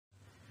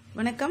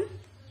வணக்கம்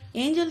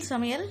ஏஞ்சல்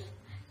சமையல்.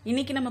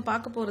 இன்னைக்கு நம்ம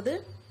பார்க்க போகிறது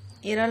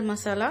இறால்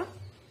மசாலா.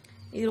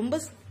 இது ரொம்ப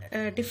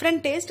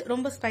டிஃப்ரெண்ட் டேஸ்ட்,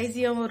 ரொம்ப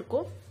ஸ்பைசியாகவும்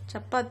இருக்கும்.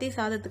 சப்பாத்தி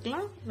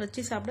சாதத்துக்கெலாம்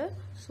வச்சு சாப்பிட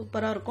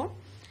சூப்பராக இருக்கும்.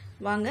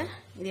 வாங்க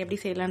இது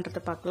எப்படி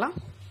செய்யலான்றதை பார்க்கலாம்.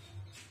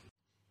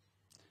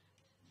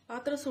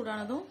 பாத்திரம்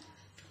சூடானதும்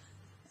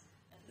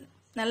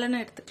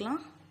நல்லெண்ணெய்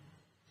எடுத்துக்கலாம்.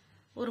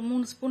 ஒரு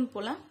 3 ஸ்பூன்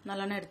போல்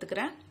நல்லெண்ணெய்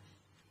எடுத்துக்கிறேன்.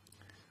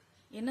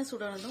 எண்ணெய்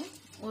சூடானதும்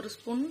 1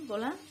 ஸ்பூன்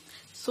போல்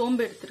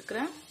சோம்பு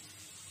எடுத்துருக்கிறேன்.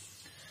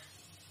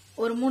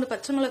 ஒரு 3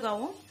 பச்சை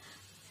மிளகாவும்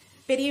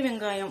பெரிய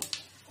வெங்காயம்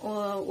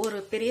ஒரு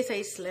பெரிய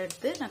சைஸில்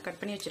எடுத்து நான் கட்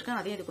பண்ணி வச்சுருக்கேன்.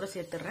 அதையும் இது கூட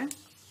சேர்த்துட்றேன்.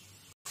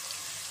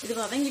 இது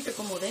வதங்கிட்டு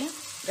இருக்கும் போதே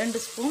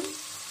 2 ஸ்பூன்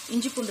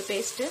இஞ்சி பூண்டு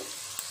பேஸ்ட்டு.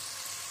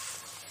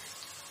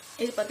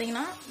 இது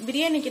பார்த்தீங்கன்னா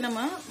பிரியாணிக்கு,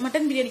 நம்ம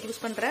மட்டன் பிரியாணிக்கு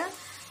யூஸ் பண்ணுற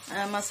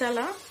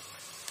மசாலா.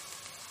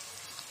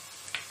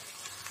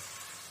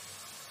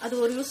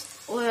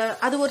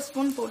 அது ஒரு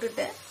ஸ்பூன்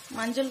போட்டுட்டு,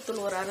 மஞ்சள்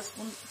தூள் ஒரு 1/2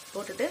 ஸ்பூன்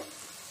போட்டுட்டு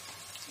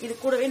இது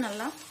கூடவே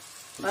நல்லா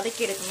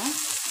வதக்கி எடுக்கணும்.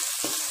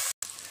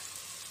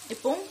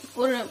 இப்போ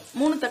ஒரு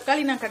 3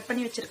 தக்காளி நான் கட்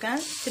பண்ணி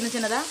வச்சிருக்கேன் சின்ன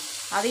சின்னதாக.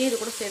 அதையும் இது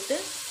கூட சேர்த்து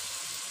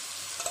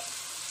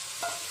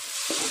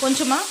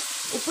கொஞ்சமாக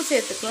உப்பு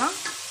சேர்த்துக்கலாம்.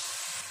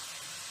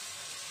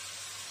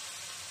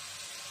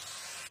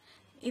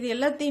 இது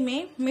எல்லாத்தையுமே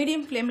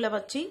மீடியம் ஃப்ளேமில்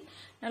வச்சு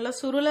நல்லா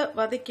சுருளை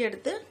வதக்கி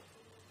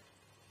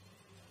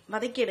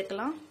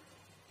எடுக்கலாம்.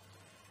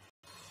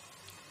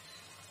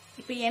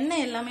 இப்போ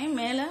எண்ணெய் எல்லாமே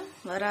மேலே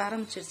வர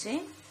ஆரம்பிச்சிருச்சு.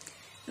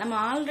 நம்ம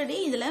ஆல்ரெடி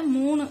இதில்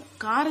 3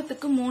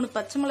 காரத்துக்கு 3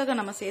 பச்சை மிளகாய்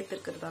நம்ம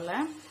சேர்த்துருக்கிறதால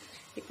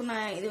இப்போ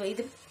நான்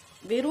இது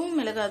வெறும்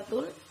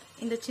மிளகாத்தூள்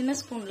இந்த சின்ன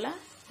ஸ்பூனில்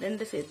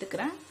 2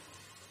 சேர்த்துக்கிறேன்.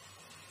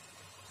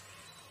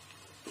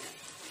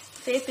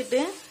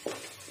 சேர்த்துட்டு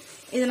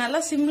இது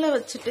நல்லா சிம்மில்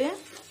வச்சுட்டு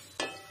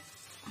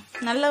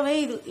நல்லாவே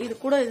இது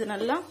கூட இது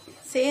நல்லா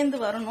சேர்ந்து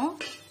வரணும்.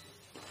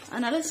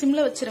 அதனால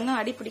சிம்மில் வச்சுருங்க,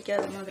 அடி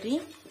பிடிக்காத மாதிரி.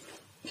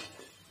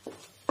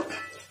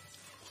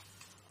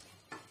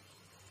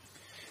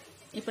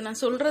 இப்போ நான்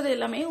சொல்றது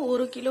எல்லாமே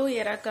 1 கிலோ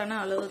எறாக்கான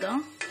அளவு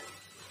தான்.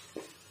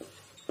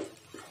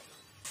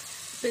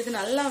 இப்போ இது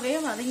நல்லாவே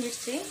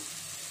வதங்கிடுச்சு.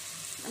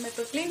 நம்ம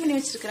இப்போ க்ளீன் பண்ணி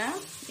வச்சிருக்கிறேன்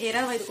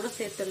எறாவை இது கூட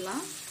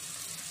சேர்த்துடலாம்.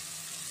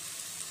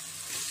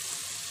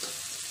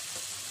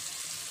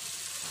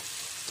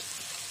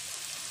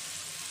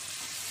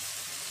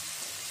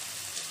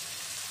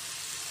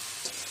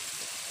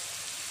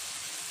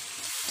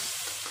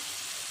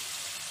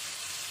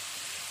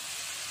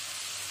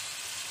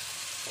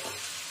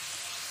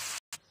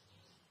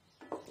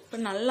 இப்போ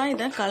நல்லா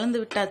இதை கலந்து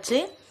விட்டாச்சு.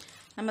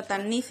 நம்ம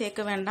தண்ணி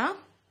சேர்க்க வேண்டாம்.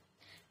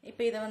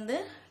 இப்போ இதை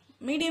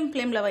மீடியம்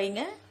ஃப்ளேமில்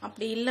வைங்க.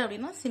 அப்படி இல்லை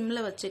அப்படின்னா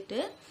சிம்மில் வச்சுட்டு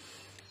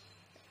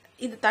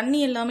இது தண்ணி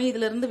எல்லாமே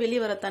இதிலிருந்து வெளியே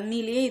வர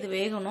தண்ணியிலேயே இது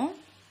வேகணும்.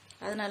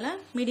 அதனால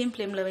மீடியம்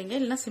ஃப்ளேமில் வைங்க,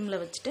 இல்லைன்னா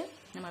சிம்மில் வச்சுட்டு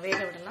நம்ம வேக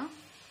விடலாம்.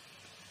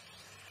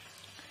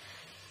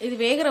 இது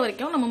வேகிற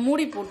வரைக்கும் நம்ம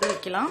மூடி போட்டு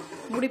வைக்கலாம்.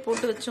 மூடி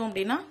போட்டு வச்சோம்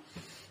அப்படின்னா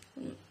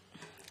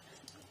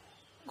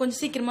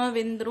கொஞ்சம் சீக்கிரமாக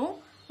வெந்துடும்.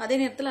 அதே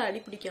நேரத்தில்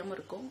அடி பிடிக்காமல்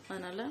இருக்கும்.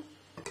 அதனால்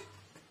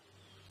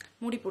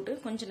மூடி போட்டு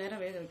கொஞ்சம்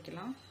நேரம் வேக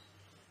வைக்கலாம்.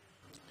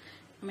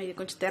 நம்ம இது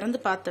கொஞ்சம் திறந்து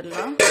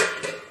பார்த்துடலாம்.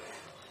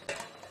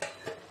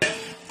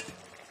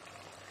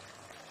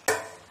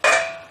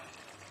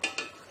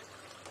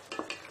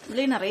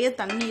 இதுலேயே நிறைய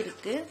தண்ணி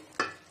இருக்கு.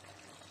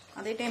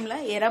 அதே டைம்ல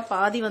எறா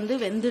பாதி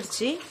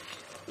வெந்துடுச்சு.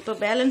 இப்போ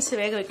பேலன்ஸ்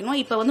வேக வைக்கணும்.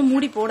 இப்போ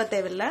மூடி போட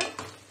தேவையில்லை.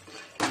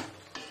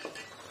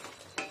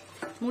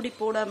 மூடி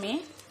போடாமே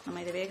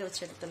நம்ம இதை வேக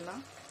வச்சு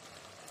எடுத்துடலாம்.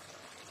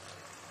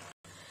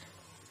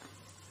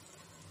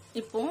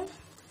 இப்போ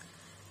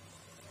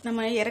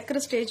நம்ம இறக்குற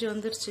ஸ்டேஜ்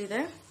வந்துருச்சு.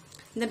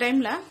 இந்த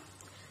டைமில்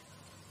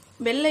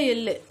வெள்ளை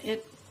எள்ளு,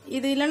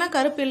 இது இல்லைன்னா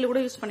கருப்பு எள்ளு கூட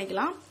யூஸ்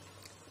பண்ணிக்கலாம்.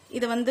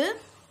 இதை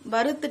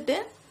வறுத்துட்டு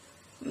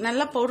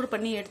நல்லா பவுடர்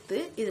பண்ணி எடுத்து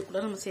இது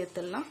கூட நம்ம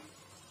சேர்த்துடலாம்.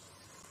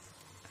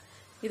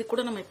 இது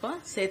கூட நம்ம இப்போ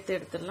சேர்த்து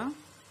எடுத்துடலாம்.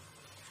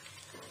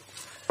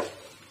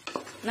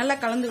 நல்லா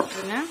கலந்து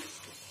விட்டுருங்க.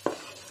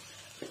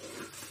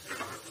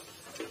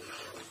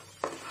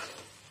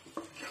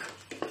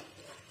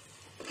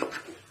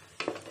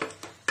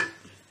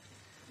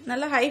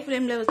 நல்லா ஹை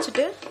ஃப்ளேமில்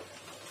வச்சுட்டு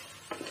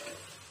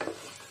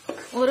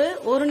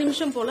ஒரு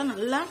நிமிஷம் போல்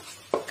நல்லா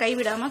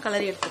கைவிடாமல்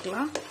கலரி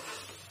எடுத்துக்கலாம்.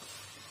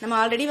 நம்ம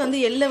ஆல்ரெடி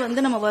எள்ளை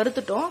நம்ம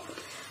வறுத்துட்டோம்.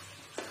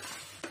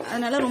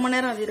 அதனால ரொம்ப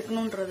நேரம் அது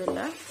இருக்கணுன்றது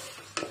இல்லை.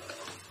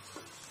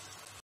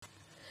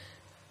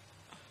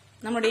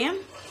 நம்முடைய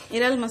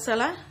இறால்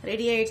மசாலா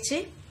ரெடி ஆயிடுச்சு.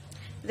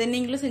 இதை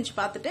நீங்களும் செஞ்சு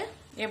பார்த்துட்டு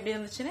எப்படி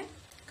இருந்துச்சுன்னு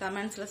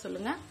கமெண்ட்ஸில்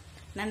சொல்லுங்கள்.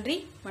 நன்றி,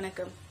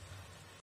 வணக்கம்.